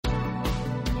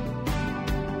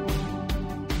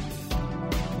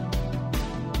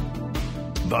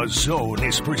The Zone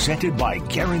is presented by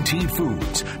Guaranteed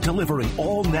Foods, delivering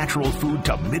all natural food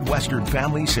to Midwestern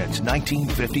families since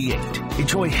 1958.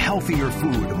 Enjoy healthier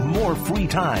food, more free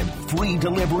time, free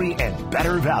delivery, and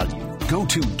better value. Go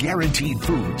to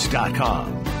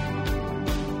GuaranteedFoods.com.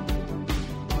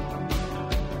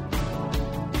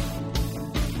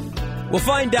 We'll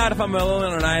find out if I'm alone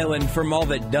on an island from all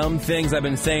the dumb things I've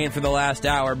been saying for the last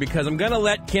hour, because I'm going to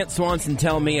let Kent Swanson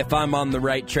tell me if I'm on the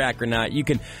right track or not. You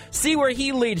can see where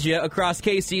he leads you across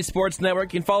KC Sports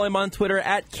Network. You can follow him on Twitter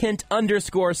at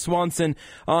Kent_Swanson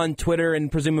on Twitter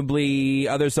and presumably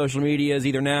other social medias,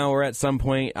 either now or at some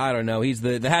point. I don't know. He's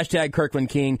the hashtag Kirkland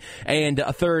King and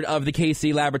a third of the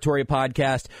KC Laboratory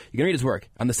podcast. You can read his work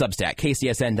on the Substack,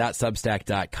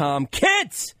 kcsn.substack.com.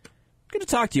 Kent! Good to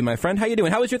talk to you, my friend. How you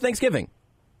doing? How was your Thanksgiving?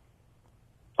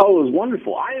 Oh, it was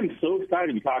wonderful. I am so excited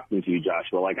to be talking to you,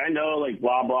 Joshua. Like, I know, like,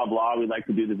 blah, blah, blah. We like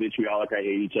to do the vitriolic, I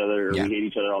hate each other, or we hate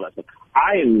each other, all that stuff.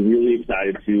 I am really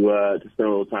excited to spend a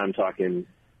little time talking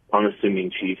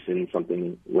unassuming Chiefs and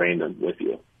something random with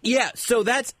you. Yeah, so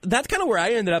that's kind of where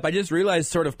I ended up. I just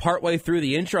realized sort of partway through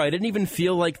the intro, I didn't even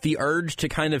feel like the urge to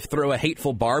kind of throw a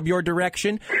hateful barb your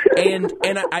direction. And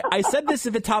I said this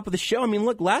at the top of the show. I mean,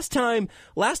 look, last time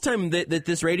that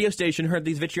this radio station heard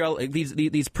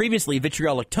these previously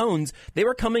vitriolic tones, they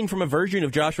were coming from a version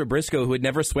of Joshua Briscoe who had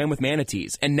never swam with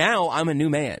manatees. And now I'm a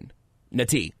new man.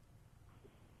 Manatee.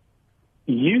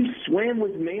 You swam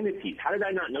with manatees. How did I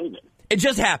not know this? It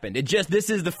just happened. This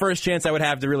is the first chance I would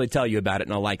have to really tell you about it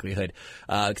in all likelihood.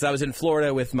 Because I was in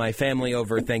Florida with my family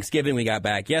over Thanksgiving. We got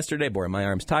back yesterday. Boy, my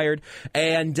arm's tired.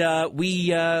 And we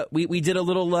did a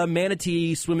little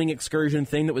manatee swimming excursion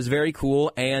thing that was very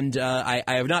cool. And I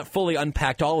have not fully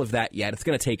unpacked all of that yet. It's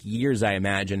going to take years, I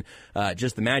imagine,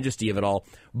 just the majesty of it all.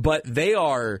 But they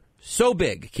are so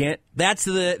big, Kent. That's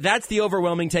the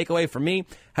overwhelming takeaway for me.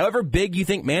 However big you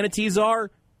think manatees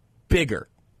are, bigger.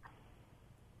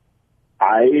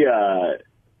 I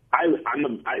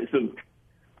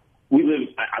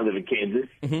live in Kansas.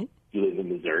 Mm-hmm. You live in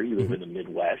Missouri. You live in the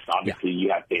Midwest. Obviously,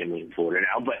 you have family in Florida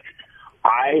now. But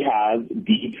I have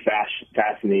deep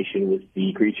fascination with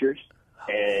sea creatures,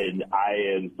 and I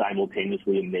am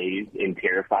simultaneously amazed and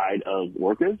terrified of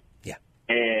orcas. Yeah.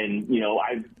 And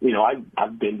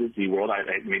I've been to SeaWorld.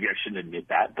 Maybe I shouldn't admit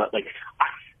that, but like.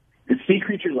 The sea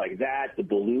creatures like that, the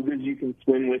belugas you can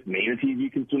swim with, manatees you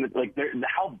can swim with, like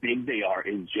how big they are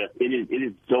is just it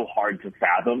is so hard to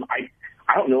fathom. I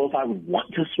don't know if I would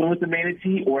want to swim with a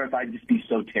manatee or if I'd just be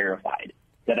so terrified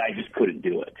that I just couldn't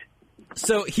do it.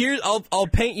 So here, I'll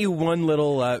paint you one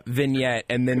little vignette,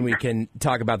 and then we can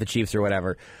talk about the Chiefs or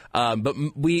whatever. But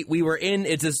we were in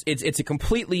it's a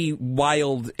completely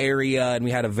wild area, and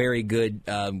we had a very good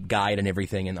guide and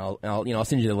everything. And I'll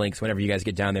send you the links whenever you guys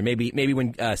get down there. Maybe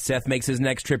when Seth makes his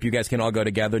next trip, you guys can all go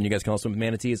together, and you guys can all swim with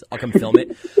manatees. I'll come film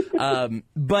it.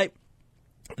 But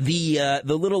the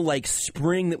little like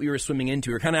spring that we were swimming into,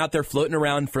 we were kind of out there floating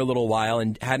around for a little while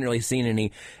and hadn't really seen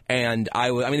any. And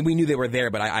I mean, we knew they were there,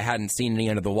 but I hadn't seen any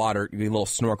under the water, a little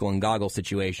snorkel and goggle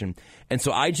situation. And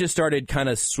so I just started kind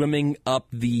of swimming up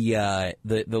the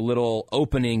little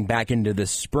opening back into the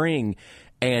spring.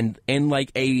 And in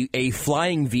like a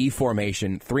flying V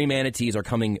formation, 3 manatees are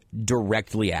coming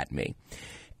directly at me.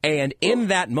 And in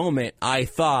that moment, I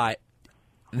thought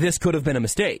this could have been a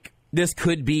mistake. This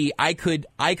could be, I could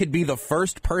be the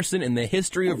first person in the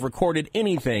history of recorded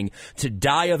anything to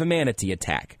die of a manatee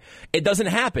attack. It doesn't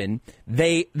happen.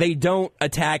 They don't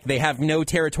attack. They have no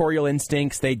territorial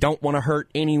instincts. They don't want to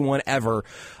hurt anyone ever.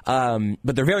 But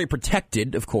they're very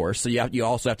protected, of course. So you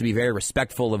also have to be very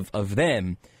respectful of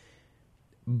them.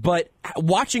 But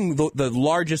watching the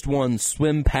largest one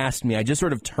swim past me, I just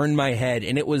sort of turned my head,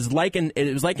 and it was like in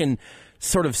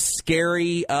sort of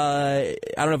scary. I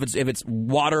don't know if it's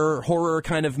water horror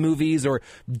kind of movies or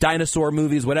dinosaur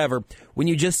movies, whatever. When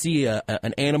you just see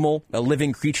an animal, a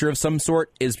living creature of some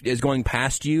sort, is going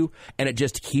past you, and it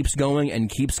just keeps going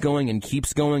and keeps going and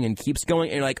keeps going and keeps going,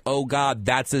 and you're like, oh God,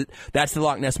 that's it. That's the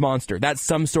Loch Ness monster. That's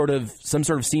some sort of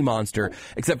sea monster.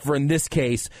 Except for in this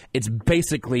case, it's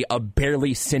basically a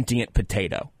barely sentient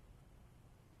potato.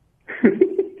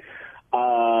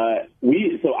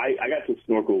 I got to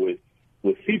snorkel with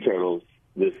sea turtles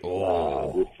this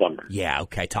summer. Yeah,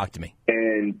 okay, talk to me.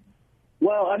 And,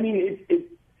 well, I mean, it's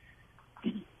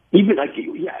even like,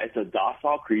 yeah, it's a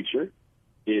docile creature.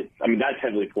 That's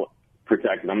heavily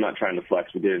protected. I'm not trying to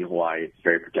flex. We did it in Hawaii. It's a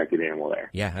very protected animal there.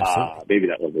 Yeah, absolutely. Maybe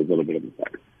that was a little bit of a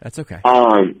factor. That's okay.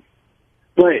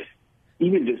 But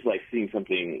even just like seeing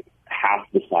something half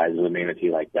the size of a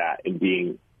manatee like that and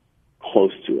being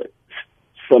close to it,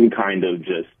 some kind of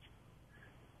just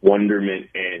wonderment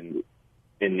and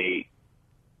innate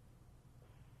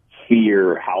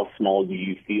fear, how small do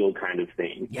you feel kind of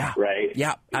thing. Yeah. Right?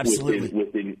 Yeah,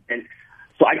 absolutely. And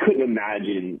so I couldn't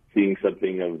imagine seeing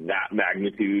something of that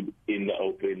magnitude in the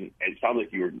open. It sounds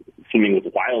like you were swimming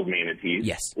with wild manatees,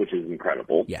 yes, which is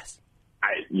incredible. Yes.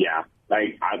 I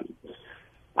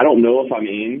don't know if I'm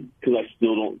in because I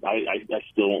still don't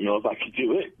know if I could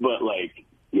do it. But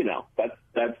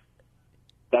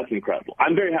that's incredible.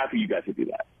 I'm very happy you guys could do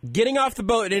that. Getting off the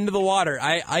boat and into the water,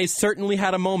 I certainly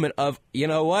had a moment of, you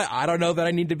know what, I don't know that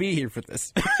I need to be here for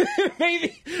this.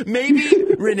 maybe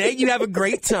Renee, you have a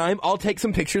great time. I'll take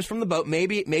some pictures from the boat.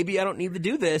 Maybe I don't need to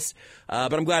do this,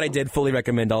 but I'm glad I did. Fully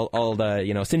recommend. I'll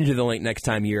send you the link next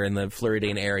time you're in the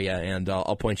Floridian area, and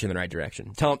I'll point you in the right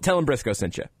direction. Tell him Briscoe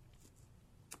sent you.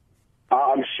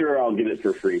 I'm sure I'll get it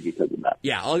for free because of that.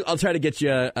 Yeah, I'll try to get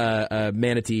you a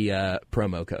Manatee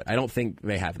promo code. I don't think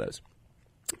they have those.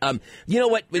 You know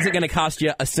what isn't going to cost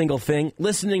you a single thing?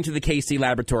 Listening to the KC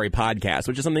Laboratory podcast,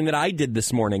 which is something that I did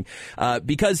this morning.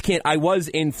 Because, Kent, I was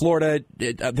in Florida.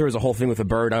 There was a whole thing with a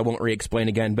bird. I won't re-explain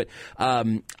again. But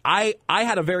I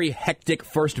had a very hectic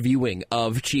first viewing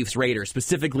of Chiefs-Raiders,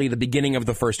 specifically the beginning of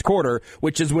the first quarter,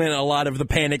 which is when a lot of the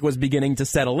panic was beginning to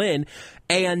settle in.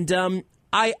 And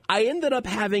I ended up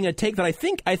having a take that I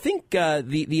think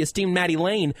the esteemed Maddie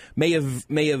Lane may have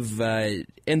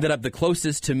ended up the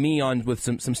closest to me on with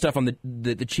some stuff on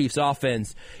the Chiefs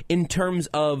offense in terms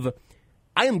of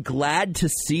I am glad to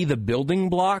see the building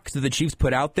blocks that the Chiefs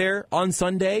put out there on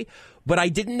Sunday, but I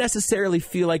didn't necessarily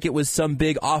feel like it was some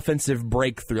big offensive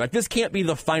breakthrough. Like, this can't be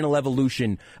the final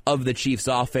evolution of the Chiefs'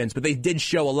 offense, but they did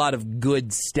show a lot of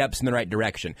good steps in the right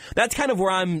direction. That's kind of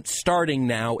where I'm starting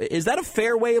now. Is that a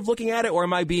fair way of looking at it, or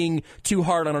am I being too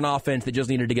hard on an offense that just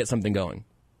needed to get something going?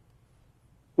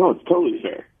 No, it's totally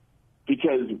fair,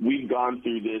 because we've gone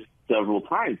through this several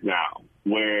times now,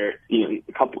 where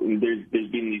there's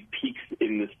been these peaks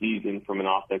in the season from an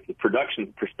offensive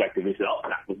production perspective. They said, "Oh,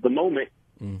 that was the moment."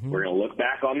 Mm-hmm. We're going to look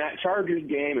back on that Chargers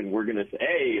game, and we're going to say,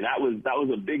 "Hey, that was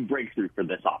a big breakthrough for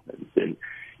this offense." And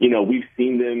we've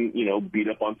seen them beat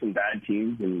up on some bad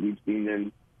teams, and we've seen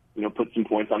them put some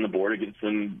points on the board against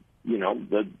some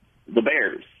the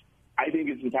Bears. I think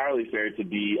it's entirely fair to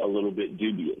be a little bit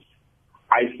dubious.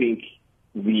 I think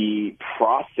the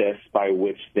process by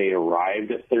which they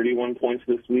arrived at 31 points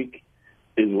this week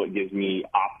is what gives me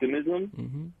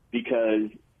optimism, because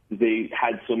they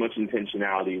had so much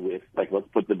intentionality with, let's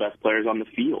put the best players on the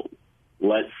field.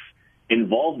 Let's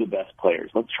involve the best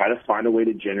players. Let's try to find a way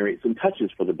to generate some touches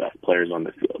for the best players on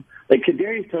the field. Like,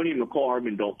 Kadarius Toney and McCole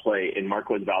Hardman don't play, and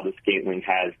Marquez Valdez-Scantling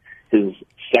has his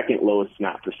second lowest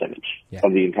snap percentage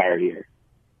of the entire year.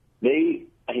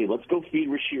 Let's go feed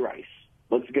Rashee Rice.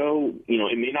 Let's go,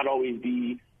 it may not always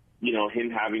be, him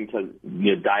having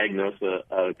to diagnose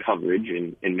a coverage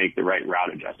and make the right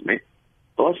route adjustment,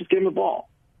 but let's just give him the ball.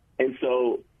 And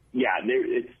so,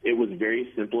 it was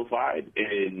very simplified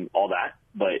and all that,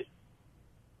 but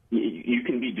you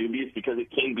can be dubious because it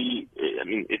can be,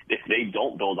 if they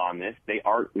don't build on this, they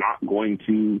are not going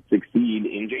to succeed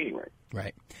in January.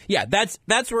 Right. Yeah,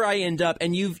 that's where I end up.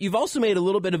 And you've also made a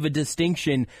little bit of a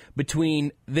distinction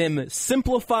between them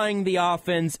simplifying the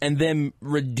offense and them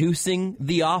reducing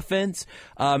the offense,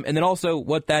 and then also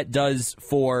what that does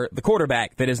for the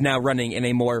quarterback that is now running in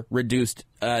a more reduced,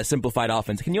 simplified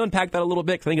offense. Can you unpack that a little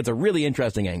bit? 'Cause I think it's a really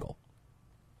interesting angle.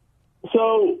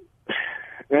 So,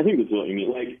 I think that's what you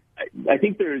mean. I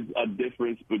think there's a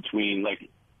difference between,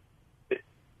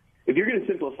 if you're going to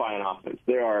simplify an offense,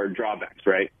 there are drawbacks,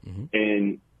 right? Mm-hmm.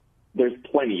 And there's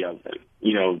plenty of them.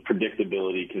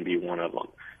 Predictability can be one of them.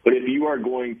 But if you are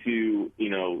going to,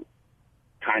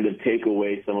 kind of take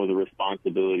away some of the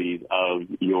responsibilities of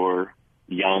your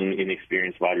young,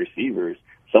 inexperienced wide receivers,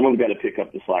 someone's got to pick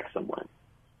up the slack somewhere.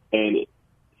 And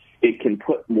it can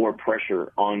put more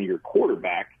pressure on your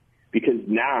quarterback because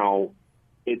now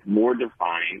it's more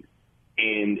defined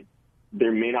and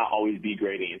there may not always be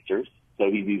great answers. So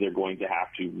he's either going to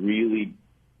have to really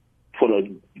put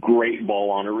a great ball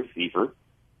on a receiver,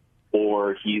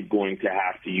 or he's going to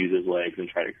have to use his legs and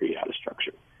try to create out a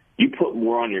structure. You put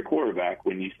more on your quarterback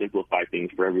when you simplify things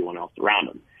for everyone else around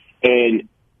him. And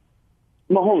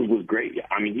Mahomes was great.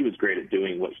 He was great at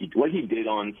doing what he did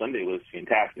on Sunday was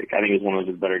fantastic. I think it was one of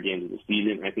his better games of the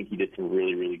season, and I think he did some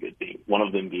really, really good things. One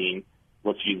of them being,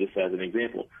 let's use this as an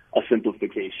example, a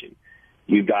simplification.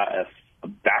 You got a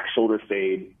back shoulder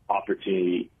fade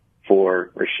opportunity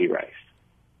for Rashee Rice.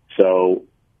 So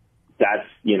that's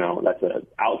an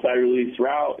outside release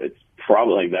route. It's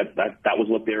probably that was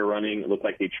what they were running. It looked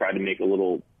like they tried to make a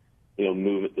little,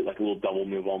 move, like a little double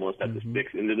move almost at the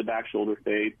sticks into the back shoulder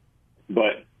fade.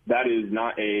 But that is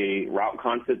not a route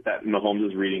concept that Mahomes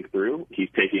is reading through. He's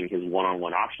taking his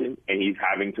one-on-one option, and he's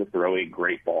having to throw a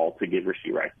great ball to give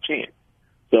Rashee Rice a chance.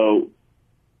 So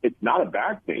it's not a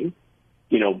bad thing.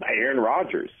 Aaron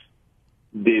Rodgers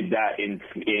did that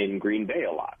in Green Bay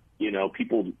a lot.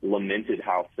 People lamented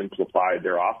how simplified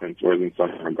their offense was in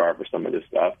some regard for some of this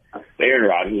stuff. But Aaron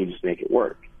Rodgers, you just make it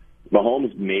work.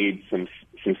 Mahomes made some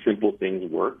simple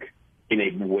things work in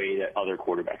a way that other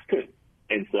quarterbacks couldn't.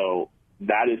 And so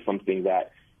that is something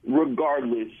that,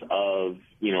 regardless of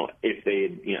if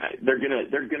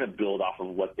they're gonna build off of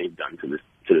what they've done to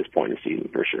this point of the season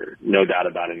for sure, no doubt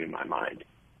about it in my mind.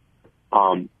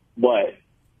 But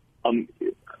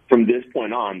from this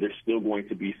point on, there's still going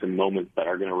to be some moments that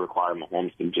are going to require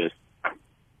Mahomes to just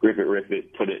rip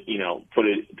it, put it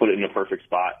in a perfect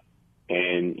spot,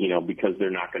 and because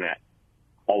they're not going to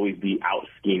always be out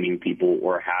scheming people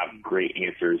or have great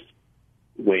answers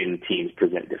when teams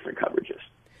present different coverages.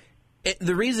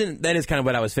 The reason, that is kind of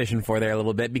what I was fishing for there a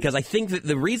little bit, because I think that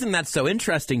the reason that's so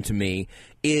interesting to me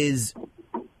is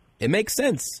it makes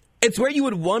sense. It's where you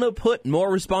would want to put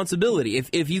more responsibility.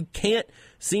 If you can't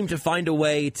seem to find a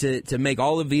way to make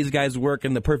all of these guys work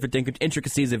in the perfect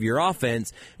intricacies of your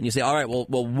offense, and you say, all right, well,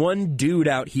 one dude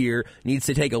out here needs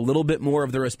to take a little bit more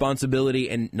of the responsibility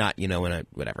and not,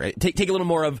 whatever. Take a little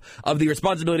more of the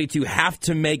responsibility to have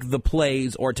to make the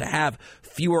plays or to have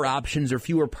fewer options or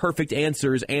fewer perfect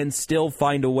answers and still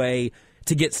find a way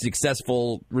to get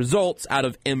successful results out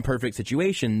of imperfect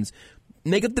situations.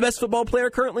 Make it the best football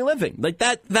player currently living. Like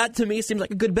that to me seems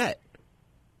like a good bet.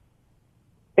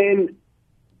 And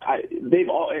I'm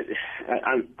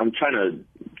trying to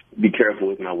be careful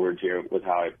with my words here with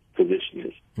how I position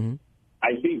this. Mm-hmm.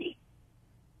 I think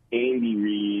Andy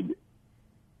Reid,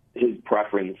 his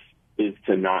preference is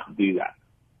to not do that.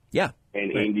 Yeah.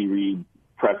 And right. Andy Reid's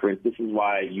preference, this is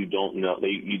why you don't know,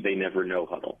 they never know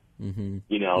huddle. Mm-hmm.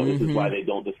 This is why they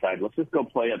don't decide, let's just go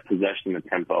play a possession and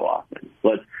tempo offense.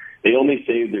 They only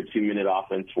save their 2-minute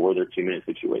offense for their 2-minute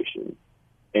situation.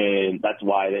 And that's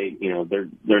why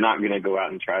they're not going to go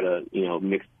out and try to,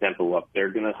 mix tempo up. They're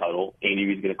going to huddle. Andy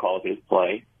Reid's going to call his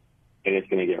play, and it's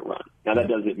going to get run. Now, that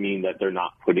doesn't mean that they're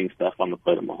not putting stuff on the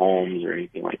plate of Mahomes or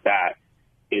anything like that.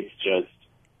 It's just,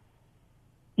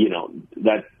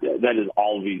 that is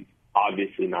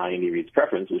obviously not Andy Reid's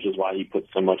preference, which is why he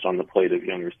puts so much on the plate of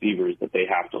young receivers that they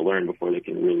have to learn before they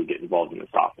can really get involved in this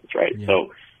offense, right? Yeah.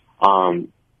 So,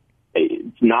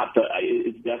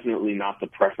 it's definitely not the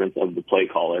preference of the play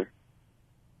caller,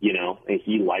 and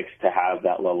he likes to have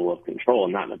that level of control,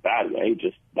 and not in a bad way,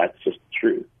 that's just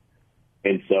true.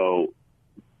 And so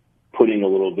taking a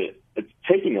little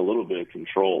bit of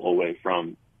control away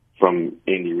from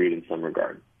Andy Reid in some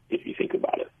regard, if you think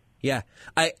about it. Yeah,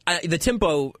 the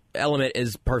tempo element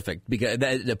is perfect, because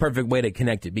the perfect way to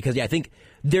connect it. Because I think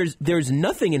there's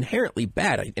nothing inherently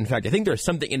bad. In fact, I think there's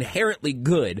something inherently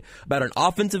good about an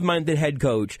offensive-minded head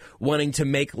coach wanting to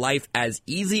make life as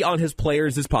easy on his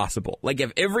players as possible. Like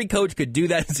if every coach could do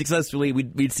that successfully,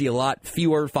 we'd see a lot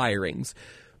fewer firings.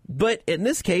 But in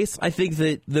this case, I think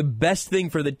that the best thing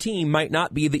for the team might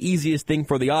not be the easiest thing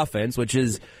for the offense, which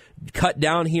is cut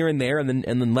down here and there, and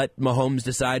then let Mahomes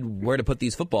decide where to put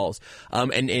these footballs.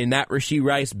 And that Rashee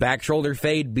Rice back shoulder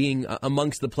fade being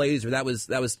amongst the plays, or that was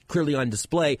clearly on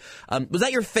display. Was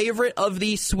that your favorite of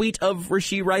the suite of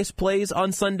Rashee Rice plays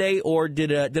on Sunday, or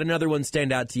did another one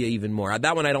stand out to you even more?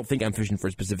 That one I don't think I'm fishing for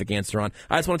a specific answer on.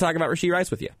 I just want to talk about Rashee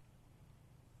Rice with you.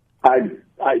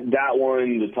 That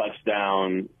one, the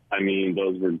touchdown,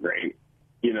 those were great,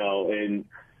 and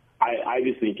I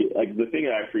just think the thing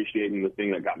that I appreciate and the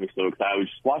thing that got me so excited was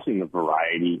just watching the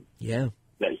variety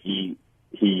that he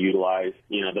utilized,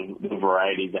 the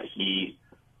variety that he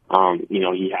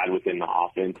had within the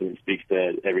offense, and it speaks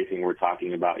to everything we're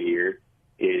talking about here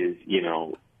is,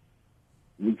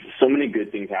 so many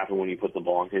good things happen when you put the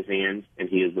ball in his hands, and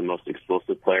he is the most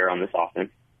explosive player on this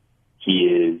offense. He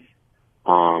is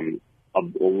a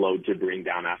load to bring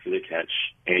down after the catch,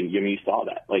 and you saw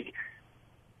that.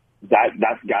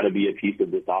 That's got to be a piece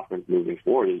of this offense moving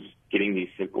forward, is getting these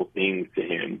simple things to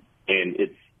him. And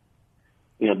it's,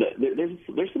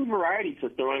 there's some variety to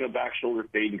throwing a back shoulder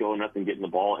fade and going up and getting the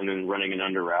ball and then running an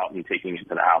under route and taking it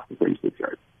to the house in 36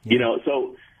 yards. Yeah.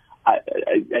 So I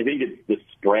think it's the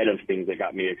spread of things that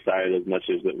got me excited as much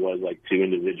as it was two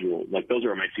individual. Those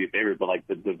are my two favorites, but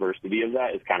the diversity of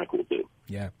that is kind of cool too.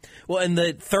 Yeah. Well, and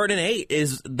the 3rd and 8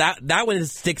 is that one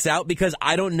sticks out because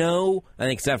I don't know. I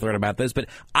think Seth learned about this, but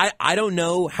I don't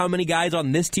know how many guys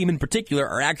on this team in particular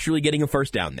are actually getting a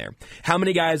first down there. How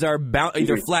many guys are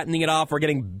either flattening it off or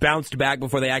getting bounced back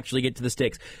before they actually get to the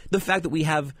sticks. The fact that we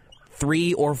have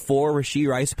 3 or 4 Rashee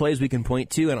Rice plays we can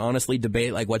point to and honestly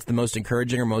debate like what's the most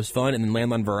encouraging or most fun and then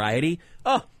land on variety.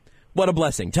 Oh, what a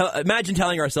blessing. Imagine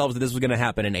telling ourselves that this was going to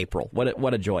happen in April.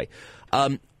 What a joy.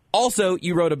 Also,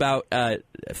 you wrote about,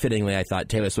 fittingly, I thought,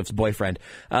 Taylor Swift's boyfriend.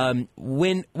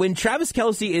 When Travis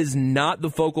Kelce is not the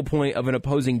focal point of an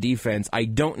opposing defense, I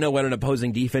don't know what an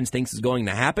opposing defense thinks is going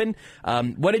to happen.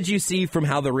 What did you see from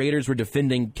how the Raiders were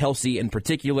defending Kelce in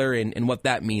particular and what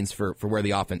that means for where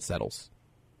the offense settles?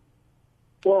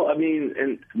 Well, I mean,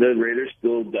 and the Raiders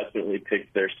still definitely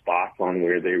picked their spots on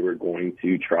where they were going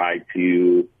to try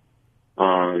to,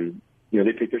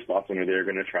 they picked their spots on where they were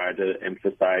going to try to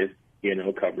emphasize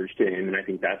coverage to him, and I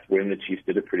think that's when the Chiefs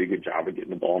did a pretty good job of getting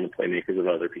the ball in the playmakers of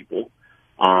other people.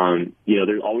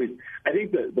 There's always, I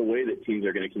think the way that teams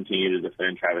are going to continue to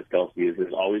defend Travis Kelce is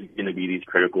there's always going to be these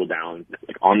critical downs.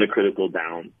 Like on the critical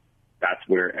downs, that's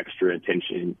where extra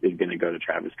attention is going to go to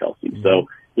Travis Kelce. Mm-hmm. So,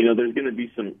 there's going to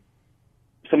be some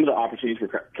of the opportunities for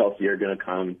Kelce are going to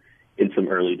come in some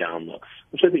early down looks,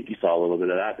 which I think you saw a little bit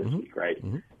of that this week, right?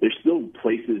 Mm-hmm. There's still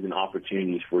places and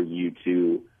opportunities for you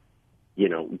to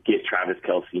get Travis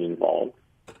Kelce involved.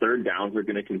 Third downs are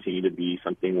going to continue to be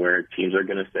something where teams are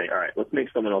going to say, all right, let's make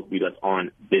someone else beat us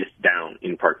on this down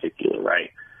in particular,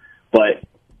 right? But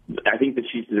I think the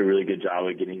Chiefs did a really good job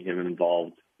of getting him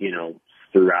involved,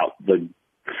 throughout the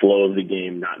flow of the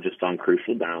game, not just on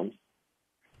crucial downs.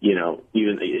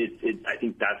 I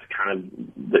think that's kind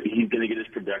of he's going to get his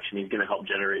production. He's going to help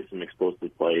generate some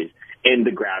explosive plays, and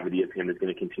the gravity of him is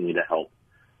going to continue to help.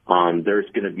 There's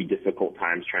going to be difficult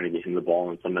times trying to get him the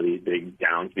ball in some of these big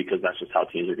downs because that's just how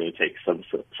teams are going to take some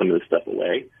of this stuff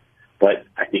away. But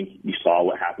I think you saw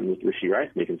what happened with Rashee Rice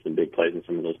making some big plays in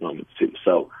some of those moments too.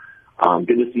 So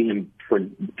good to see him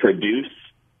produce.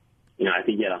 I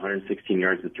think he had 116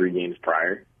 yards the 3 games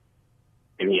prior,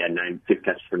 and he had 6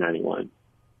 catches for 91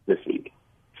 this week.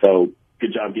 So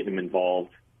good job getting him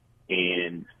involved,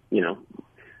 and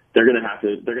they're going to have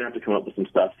to come up with some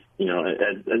stuff, as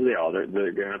they all. They're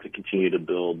going to have to continue to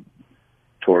build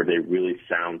toward a really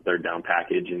sound third down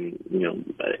package and,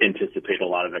 anticipate a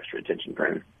lot of extra attention for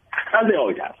him, as they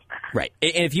always have. Right.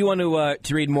 And if you want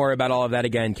to read more about all of that,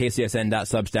 again,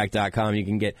 kcsn.substack.com, you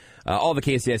can get all the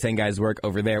KCSN guys' work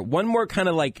over there. One more kind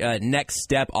of like next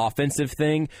step offensive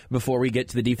thing before we get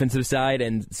to the defensive side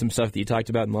and some stuff that you talked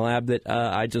about in the lab that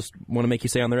I just want to make you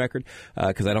say on the record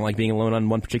because I don't like being alone on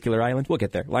one particular island. We'll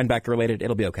get there. Linebacker related,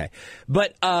 it'll be okay.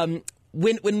 But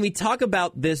when we talk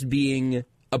about this being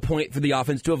a point for the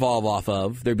offense to evolve off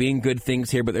of, there being good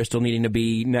things here, but there still needing to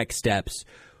be next steps,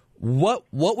 What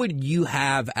would you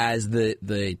have as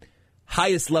the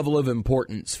highest level of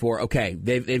importance for, okay,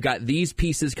 they've got these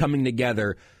pieces coming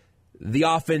together, the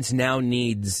offense now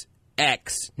needs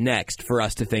X next for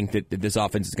us to think that this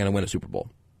offense is going to win a Super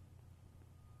Bowl?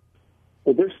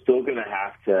 Well, they're still going to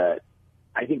have to,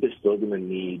 I think they're still going to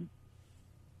need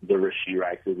the Rashee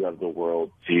Rices of the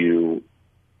world to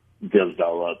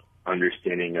develop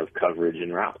understanding of coverage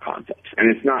and route concepts.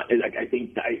 And it's not, like,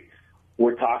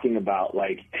 we're talking about,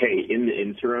 like, hey, in the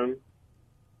interim,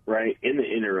 right? In the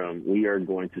interim, we are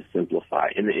going to simplify.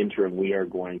 In the interim, we are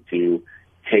going to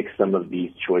take some of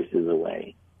these choices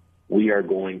away. We are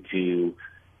going to,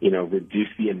 reduce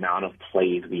the amount of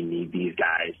plays we need these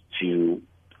guys to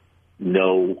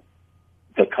know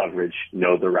the coverage,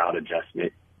 know the route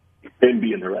adjustment, and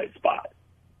be in the right spot.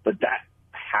 But that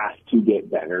has to get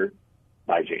better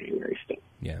by January still.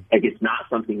 Yeah. Like, it's not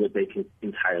something that they can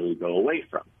entirely go away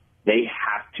from. They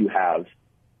have to have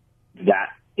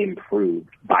that improved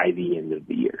by the end of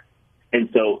the year. And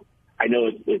so I know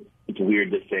it's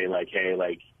weird to say, like, hey,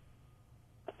 like,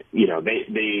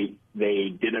 they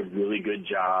did a really good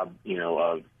job,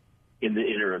 of in the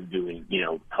interim doing,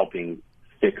 helping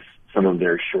fix some of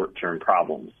their short-term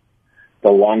problems. The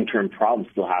long-term problem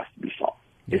still has to be solved.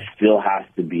 Yeah. It still has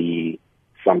to be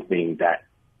something that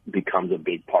becomes a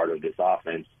big part of this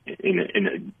offense in a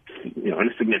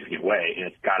significant way, and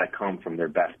it's got to come from their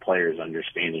best players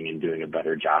understanding and doing a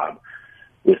better job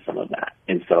with some of that.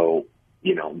 And so,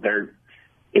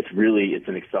 it's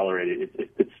an accelerated.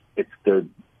 It's the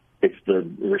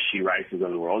Rashee Rices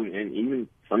of the world, and even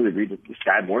some degree the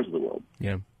Sky Moores of the world.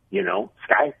 Yeah,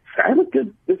 Sky looked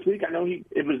good this week. I know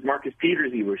it was Marcus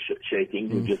Peters he was shaking,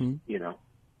 who just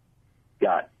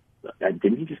got.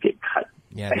 Didn't he just get cut?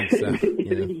 Yeah, I think so.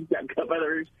 Yeah. He got cut by the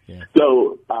Raiders. Yeah.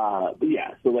 So,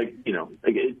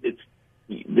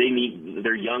 they need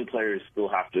their young players still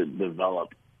have to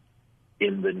develop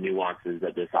in the nuances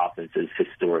that this offense has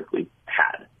historically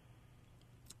had.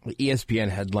 The ESPN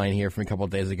headline here from a couple of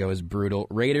days ago is brutal.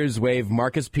 Raiders waive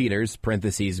Marcus Peters,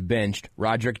 parentheses, benched,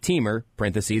 Roderick Teamer,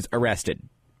 parentheses, arrested.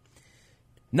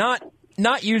 Not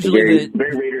Not usually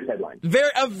very Raiders headline.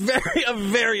 A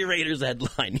very Raiders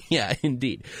headline. Yeah,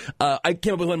 indeed. I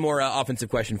came up with one more offensive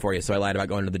question for you, so I lied about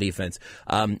going to the defense.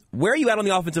 Where are you at on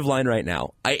the offensive line right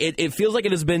now? It feels like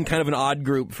it has been kind of an odd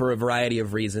group for a variety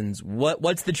of reasons.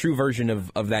 What's the true version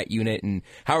of that unit, and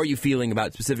how are you feeling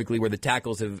about specifically where the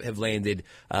tackles have landed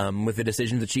with the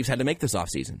decisions the Chiefs had to make this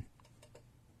offseason?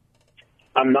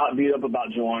 I'm not beat up about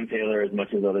Jawan Taylor as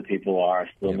much as other people are. I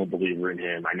still am a believer in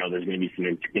him. I know there's going to be some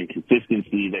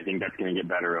inconsistencies. I think that's going to get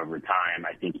better over time.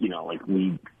 I think,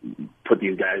 we put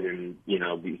these guys in,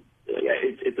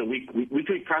 it's a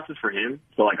week-to-week process for him.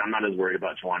 So, I'm not as worried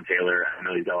about Jawan Taylor. I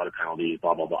know he's got a lot of penalties,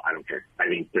 blah, blah, blah. I don't care. I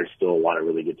think there's still a lot of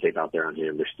really good tape out there on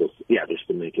him. There's still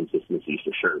inconsistencies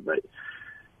for sure, but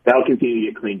that'll continue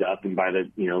to get cleaned up, and by the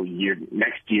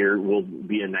next year will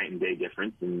be a night and day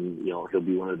difference, and he'll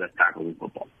be one of the best tackles in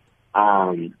football.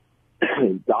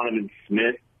 Donovan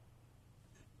Smith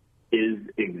is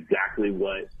exactly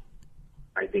what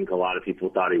I think a lot of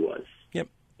people thought he was. Yep.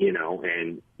 He's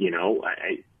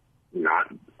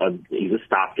a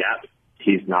stopgap.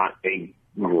 He's not a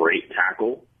great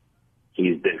tackle.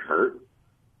 He's been hurt.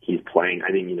 He's playing. I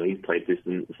think he's played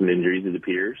through some injuries, it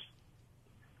appears.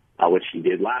 Which he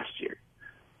did last year.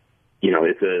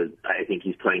 I think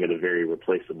he's playing at a very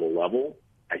replaceable level.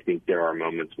 I think there are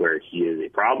moments where he is a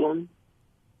problem.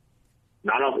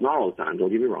 Not all the time, don't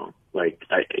get me wrong. I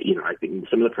think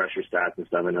some of the pressure stats and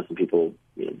stuff, I know some people,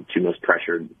 the two most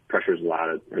pressures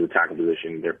allowed in the tackle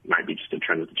position, there might be just a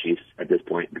trend with the Chiefs at this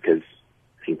point because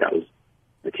I think that was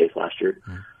the case last year.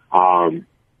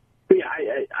 But yeah,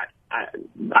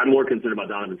 I'm more concerned about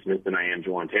Donovan Smith than I am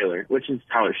Jawan Taylor, which is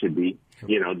how it should be.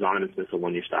 Donovan Smith's a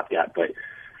one-year stopgap, but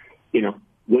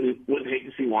wouldn't hate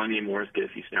to see Wanya Morris get a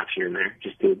few snaps here and there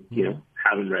just to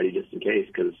have him ready just in case,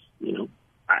 because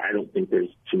I don't think there's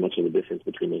too much of a difference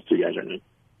between those two guys right now.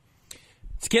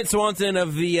 It's Kent Swanson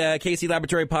of the KC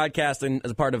Laboratory Podcast and as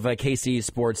a part of KC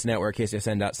Sports Network,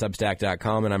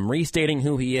 kcsn.substack.com, and I'm restating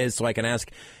who he is so I can ask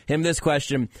him this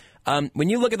question. When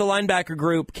you look at the linebacker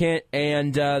group, Kent,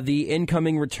 and the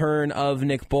incoming return of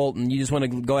Nick Bolton, you just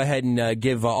want to go ahead and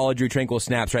give all of Drew Tranquill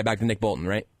snaps right back to Nick Bolton,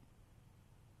 right?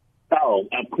 Oh,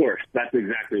 of course. That's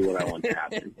exactly what I want to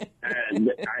happen.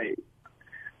 And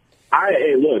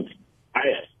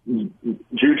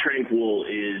Drew Tranquill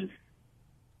is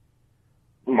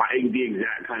the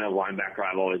exact kind of linebacker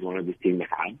I've always wanted this team to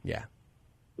have. Yeah.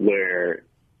 Where,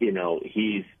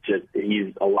 he's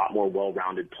a lot more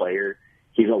well-rounded player.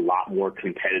 He's a lot more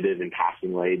competitive in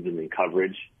passing lanes and in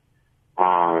coverage.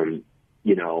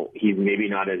 He's maybe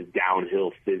not as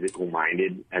downhill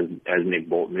physical-minded as Nick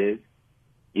Bolton is.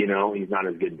 He's not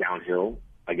as good downhill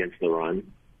against the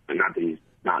run. And not that he's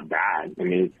not bad. I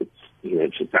mean,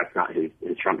 it's just that's not his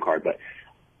trump card. But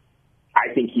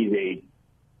I think he's a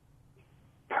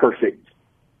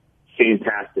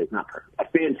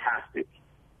fantastic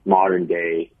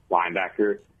modern-day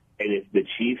linebacker. And if the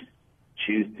Chiefs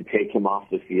choose to take him off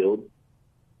the field,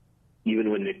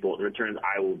 even when Nick Bolton returns,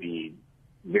 I will be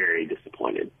very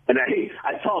disappointed. And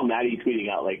I saw Maddie tweeting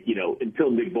out,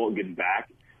 until Nick Bolton gets back,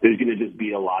 there's going to just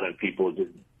be a lot of people just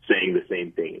saying the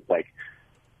same thing. It's like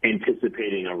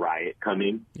anticipating a riot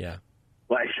coming. Yeah.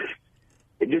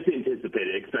 Just anticipate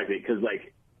it, expect it, because,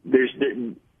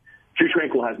 Drew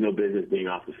Tranquill has no business being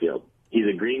off the field. He's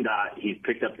a green dot. He's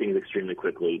picked up things extremely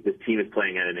quickly. This team is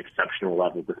playing at an exceptional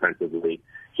level defensively.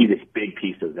 He's a big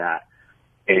piece of that.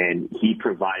 And he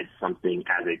provides something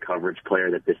as a coverage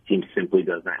player that this team simply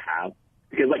does not have.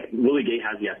 Because, Willie Gay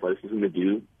has the athleticism to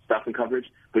do stuff in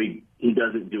coverage, but he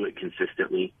doesn't do it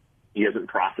consistently. He doesn't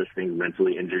process things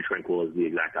mentally, and Drew Tranquill is the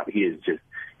exact opposite. He is just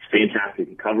fantastic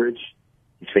in coverage.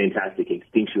 He's fantastic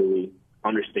instinctually,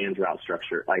 understands route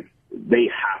structure. They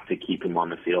have to keep him on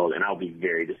the field, and I'll be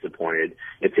very disappointed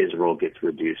if his role gets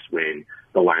reduced when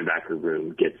the linebacker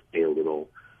room gets a little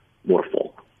more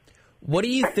full. What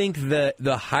do you think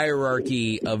the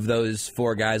hierarchy of those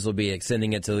four guys will be,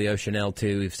 extending it to Leo Chanel,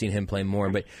 too? We've seen him play more,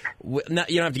 but you don't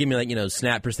have to give me,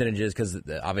 snap percentages, because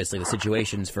obviously the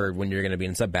situations for when you're going to be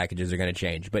in sub-packages are going to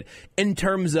change. But in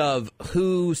terms of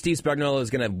who Steve Spagnuolo is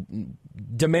going to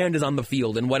demand is on the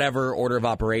field in whatever order of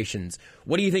operations,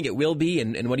 what do you think it will be,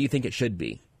 and what do you think it should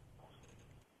be?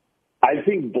 I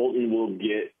think Bolton will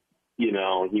get,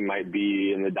 he might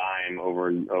be in the dime over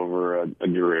a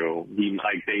Drew. They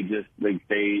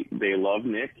love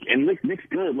Nick, and Nick's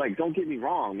good. Don't get me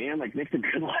wrong, man. Nick's a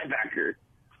good linebacker.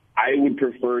 I would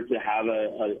prefer to have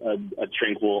a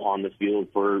Tranquill on the field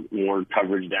for more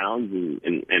coverage downs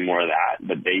and more of that.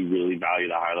 But they really value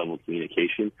the high level of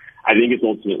communication. I think it's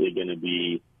ultimately going to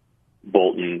be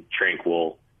Bolton,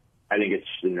 Tranquill. I think it's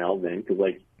Chanel then, because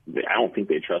I don't think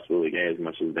they trust Willie Gay as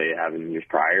much as they have in years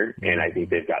prior, and I think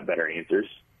they've got better answers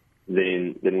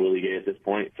than Willie Gay at this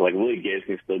point. So, like, Willie Gay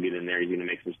can still get in there. He's going to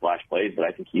make some splash plays, but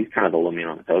I think he's kind of the low man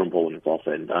on the totem pole when it's all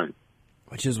said and done.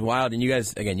 Which is wild. And you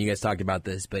guys talked about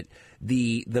this, but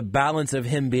the balance of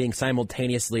him being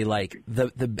simultaneously like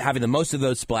having the most of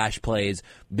those splash plays,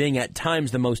 being at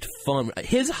times the most fun.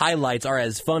 His highlights are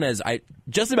as fun as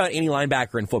just about any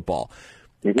linebacker in football.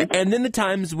 Mm-hmm. And then the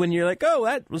times when you're like, oh,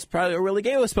 that was probably what Willie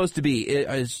Gay was supposed to be. It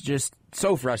is just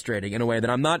so frustrating in a way that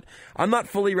I'm not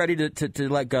fully ready to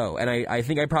let go. And I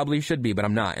think I probably should be, but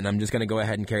I'm not. And I'm just going to go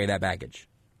ahead and carry that baggage.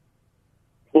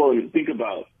 Well, think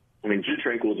about, Drew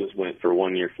Tranquil just went for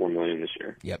 1 year, $4 million this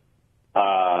year. Yep.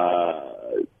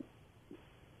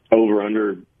 Over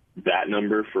under that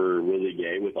number for Willie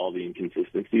Gay with all the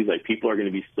inconsistencies. Like, people are going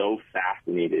to be so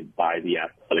fascinated by the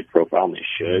athletic profile, and they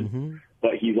should. Mm-hmm.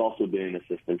 But he's also been an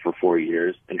assistant for 4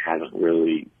 years and hasn't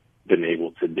really been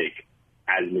able to take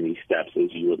as many steps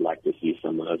as you would like to see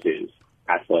some of his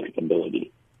athletic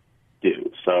ability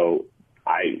do. So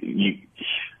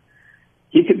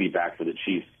he could be back for the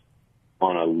Chiefs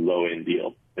on a low-end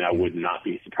deal, and I would not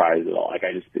be surprised at all. Like,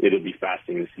 it'll be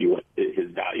fascinating to see what his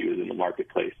value is in the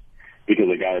marketplace, because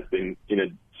a guy that's been in a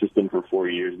system for 4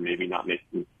 years, maybe not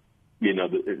making,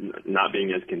 not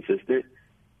being as consistent,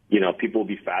 people will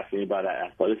be fascinated by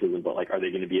that athleticism, but, like, are they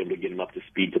going to be able to get him up to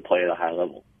speed to play at a high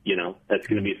level? It's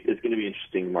going to be an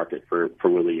interesting market for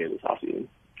Willie Gay this offseason.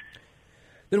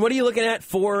 Then what are you looking at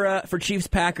for Chiefs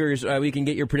Packers? We can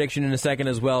get your prediction in a second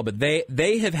as well, but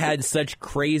they have had such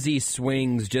crazy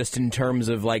swings just in terms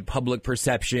of, like, public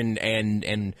perception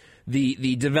and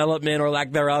the development or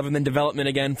lack thereof, and then development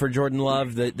again for Jordan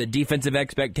Love, the defensive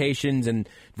expectations and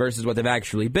versus what they've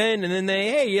actually been, and then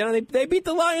they beat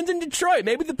the Lions in Detroit.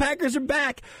 Maybe the Packers are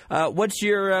back. What's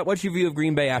your view of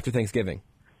Green Bay after Thanksgiving?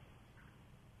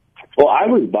 Well, I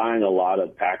was buying a lot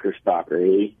of Packers stock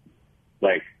early,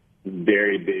 like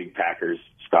very big Packers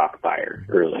stock buyer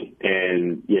early,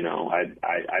 and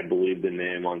I believed in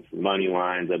them on some money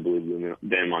lines. I believed in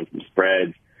them on some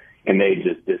spreads. And they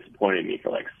just disappointed me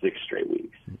for like 6 straight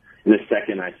weeks. And the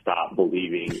second I stopped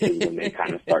believing is when they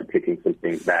kind of start picking some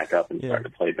things back up and start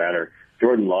to play better.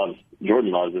 Jordan Love's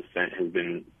ascent has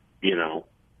been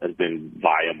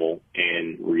viable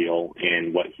and real,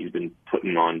 and what he's been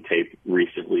putting on tape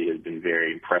recently has been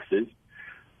very impressive.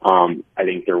 I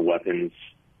think their weapons,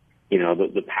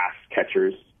 the pass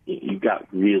catchers, you've got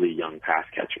really young pass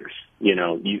catchers.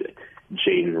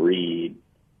 Jaden Reed,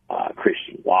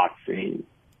 Christian Watson,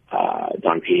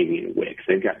 Dontavian Wicks.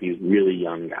 They've got these really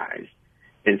young guys.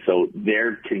 And so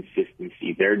their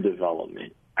consistency, their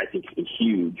development, I think has been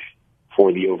huge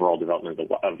for the overall development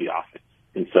of the offense.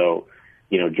 And so,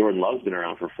 Jordan Love's been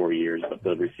around for 4 years, but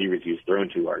the receivers he's thrown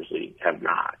to largely have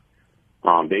not.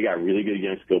 They got really good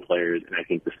young skill players, and I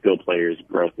think the skill players'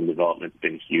 growth and development has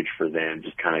been huge for them,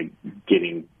 just kind of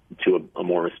getting to a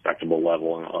more respectable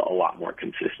level and a lot more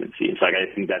consistency. And so I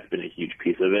think that's been a huge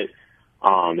piece of it.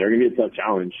 They're going to be a tough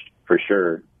challenge for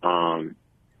sure.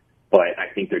 But I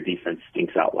think their defense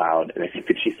stinks out loud, and I think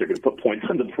the Chiefs are going to put points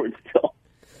on the board still.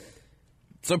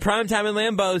 So primetime in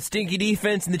Lambeau, stinky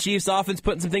defense and the Chiefs offense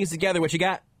putting some things together. What you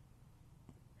got?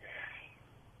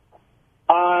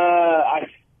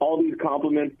 All these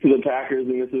compliments to the Packers,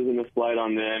 and this isn't a slight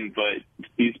on them, but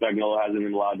Steve Spagnuolo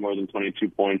hasn't allowed more than 22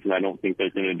 points, and I don't think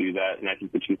they're going to do that. And I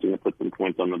think the Chiefs are going to put some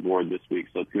points on the board this week,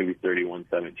 so it's going to be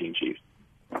 31-17 Chiefs.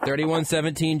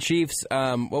 31-17 Chiefs.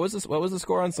 What was the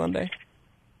score on Sunday?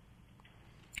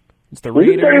 It's the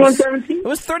Raiders. It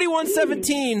was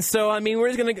 31-17. So we're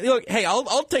just gonna look. Hey,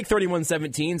 I'll take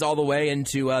 31-17s all the way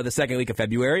into the second week of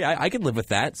February. I could live with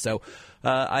that. So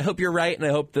I hope you're right, and I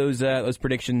hope those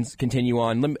predictions continue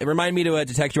on. Remind me to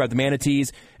text you about the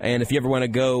Manatees, and if you ever want to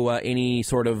go any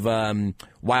sort of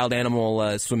wild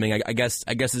animal swimming, I guess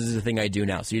this is the thing I do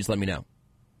now. So you just let me know.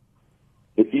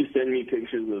 If you send me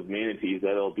pictures of manatees,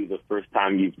 that'll be the first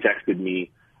time you've texted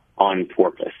me on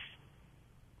porpoise.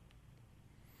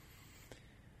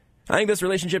 I think this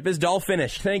relationship is dull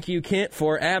finished. Thank you, Kent,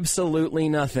 for absolutely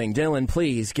nothing. Dylan,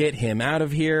 please get him out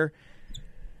of here.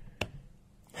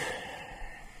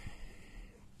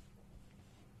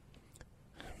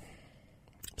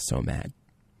 So mad.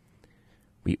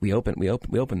 We open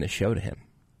the show to him.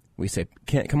 We say,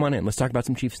 Kent, come on in. Let's talk about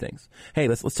some Chiefs things. Hey,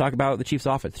 let's talk about the Chiefs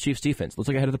offense, the Chiefs defense. Let's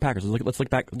look ahead of the Packers. Let's look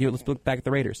back. Let's look back at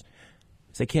the Raiders.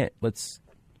 Say, Kent, let's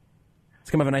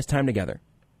come have a nice time together.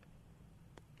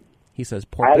 He says,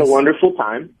 porpoise. I had a wonderful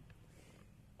time.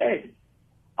 Hey,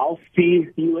 I'll see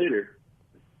you later.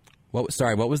 What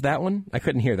was that one? I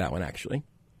couldn't hear that one, actually.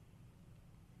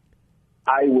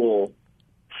 I will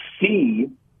see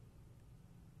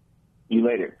you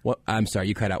later. What? I'm sorry,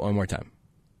 you cut out one more time.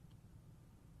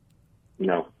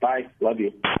 No. Bye. Love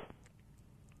you.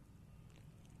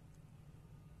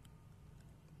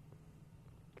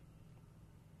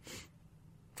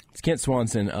 It's Kent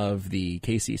Swanson of the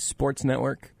KC Sports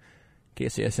Network,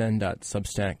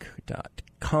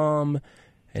 kcsn.substack.com,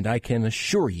 and I can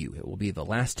assure you it will be the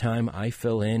last time I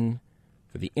fill in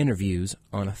for the interviews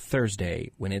on a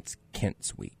Thursday when it's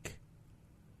Kent's week.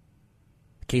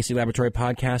 The KC Laboratory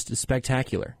podcast is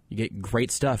spectacular. You get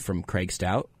great stuff from Craig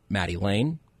Stout, Maddie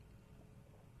Lane.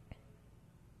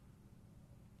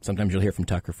 Sometimes you'll hear from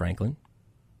Tucker Franklin.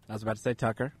 I was about to say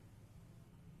Tucker.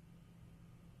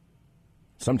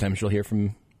 Sometimes you'll hear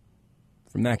from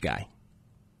that guy.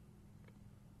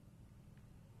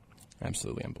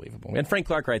 Absolutely unbelievable. We had Frank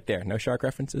Clark right there. No shark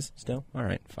references still? All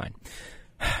right, fine.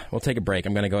 We'll take a break.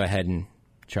 I'm going to go ahead and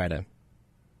try to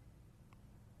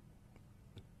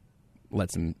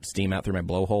let some steam out through my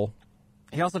blowhole.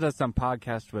 He also does some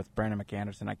podcast with Brandon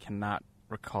McAnderson. I cannot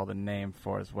recall the name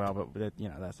for as well, but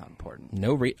that's not important.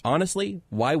 Honestly,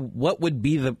 what would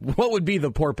be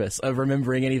the purpose of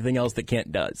remembering anything else that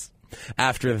Kent does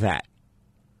after that?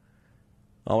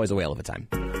 Always a whale of a time.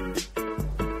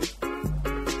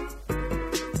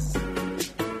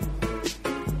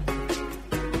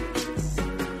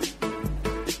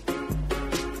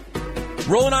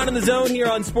 Rolling on in the zone here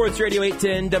on Sports Radio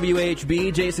 810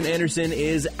 WHB. Jason Anderson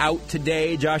is out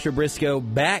today. Joshua Briscoe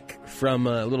back from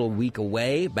a little week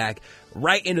away. Back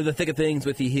right into the thick of things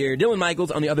with you here. Dylan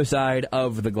Michaels on the other side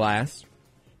of the glass.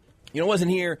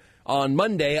 Wasn't here on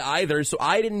Monday either, so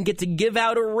I didn't get to give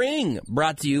out a ring.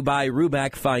 Brought to you by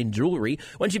Ruback Fine Jewelry.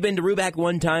 Once you've been to Ruback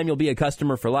one time, you'll be a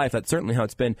customer for life. That's certainly how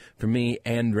it's been for me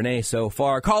and Renee so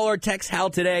far. Call or text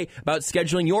Hal today about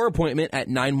scheduling your appointment at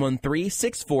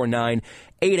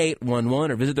 913-649-8811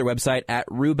 or visit their website at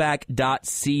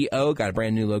ruback.co. Got a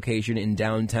brand new location in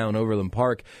downtown Overland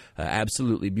Park.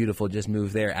 Absolutely beautiful. Just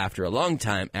moved there after a long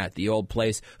time at the old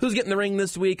place. Who's getting the ring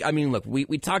this week? I mean, look,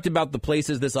 we talked about the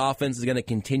places this offense is going to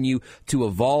continue to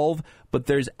evolve, but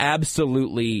there's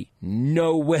absolutely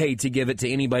no way to give it to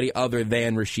anybody other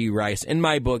than Rashee Rice. In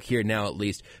my book here now, at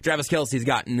least. Travis Kelce's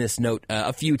gotten this note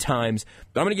a few times,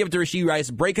 but I'm going to give it to Rashee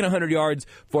Rice, breaking 100 yards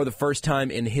for the first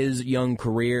time in his young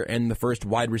career and the first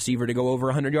wide receiver to go over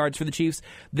 100 yards for the Chiefs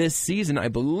this season. I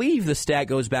believe the stat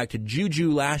goes back to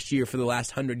Juju last year for the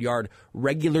last 100-yard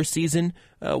regular season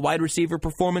wide receiver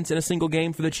performance in a single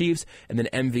game for the Chiefs, and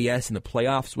then MVS in the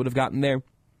playoffs would have gotten there.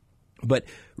 But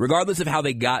regardless of how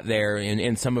they got there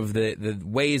and some of the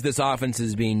ways this offense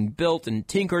is being built and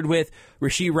tinkered with,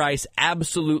 Rashee Rice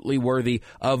absolutely worthy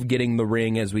of getting the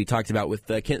ring, as we talked about with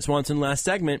Kent Swanson last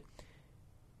segment.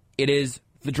 It is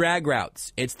the drag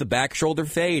routes. It's the back shoulder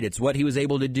fade. It's what he was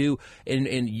able to do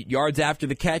in yards after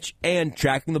the catch and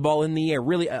tracking the ball in the air.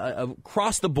 Really,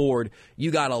 across the board, you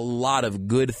got a lot of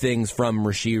good things from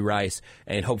Rashee Rice,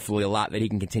 and hopefully a lot that he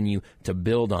can continue to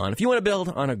build on. If you want to build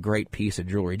on a great piece of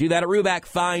jewelry, do that at Ruback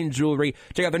Fine Jewelry.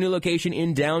 Check out their new location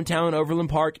in downtown Overland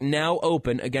Park, now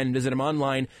open. Again, visit them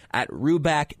online at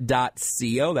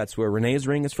ruback.co. That's where Renee's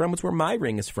ring is from. It's where my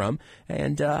ring is from.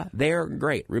 And they're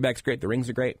great. Ruback's great. The rings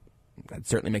are great. I'd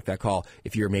certainly make that call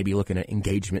if you're maybe looking at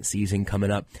engagement season coming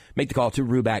up. Make the call to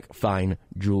Ruback Fine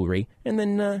Jewelry, and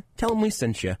then tell them we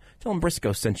sent you. Tell them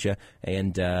Briscoe sent you,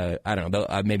 and I don't know,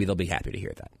 maybe they'll be happy to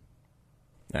hear that.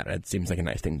 That seems like a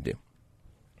nice thing to do.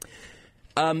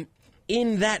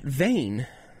 In that vein,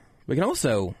 we can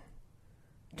also,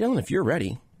 Dylan, if you're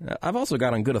ready, I've also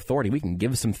got on good authority, we can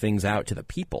give some things out to the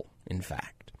people, in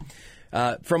fact.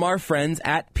 From our friends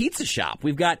at Pizza Shop.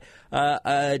 We've got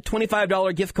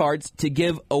 $25 gift cards to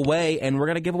give away, and we're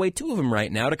going to give away two of them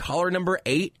right now to caller number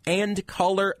 8 and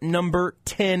caller number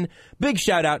 10. Big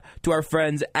shout out to our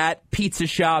friends at Pizza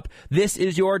Shop. This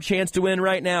is your chance to win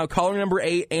right now. Caller number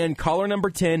 8 and caller number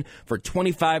 10 for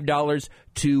 $25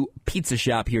 to Pizza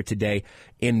Shop here today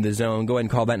in the zone. Go ahead and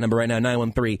call that number right now,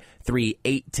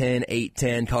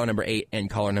 913-381-810. Caller number 8 and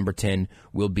caller number 10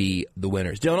 will be the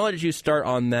winners. Dylan, I'll let you start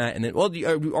on that, and then, or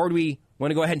do we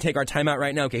want to go ahead and take our timeout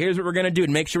right now? Okay, here's what we're going to do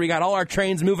to make sure we got all our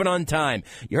trains moving on time.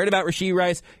 You heard about Rashee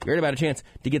Rice. You heard about a chance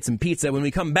to get some pizza. When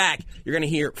we come back, you're going to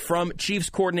hear from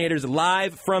Chiefs coordinators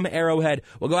live from Arrowhead.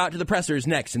 We'll go out to the pressers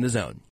next in the zone.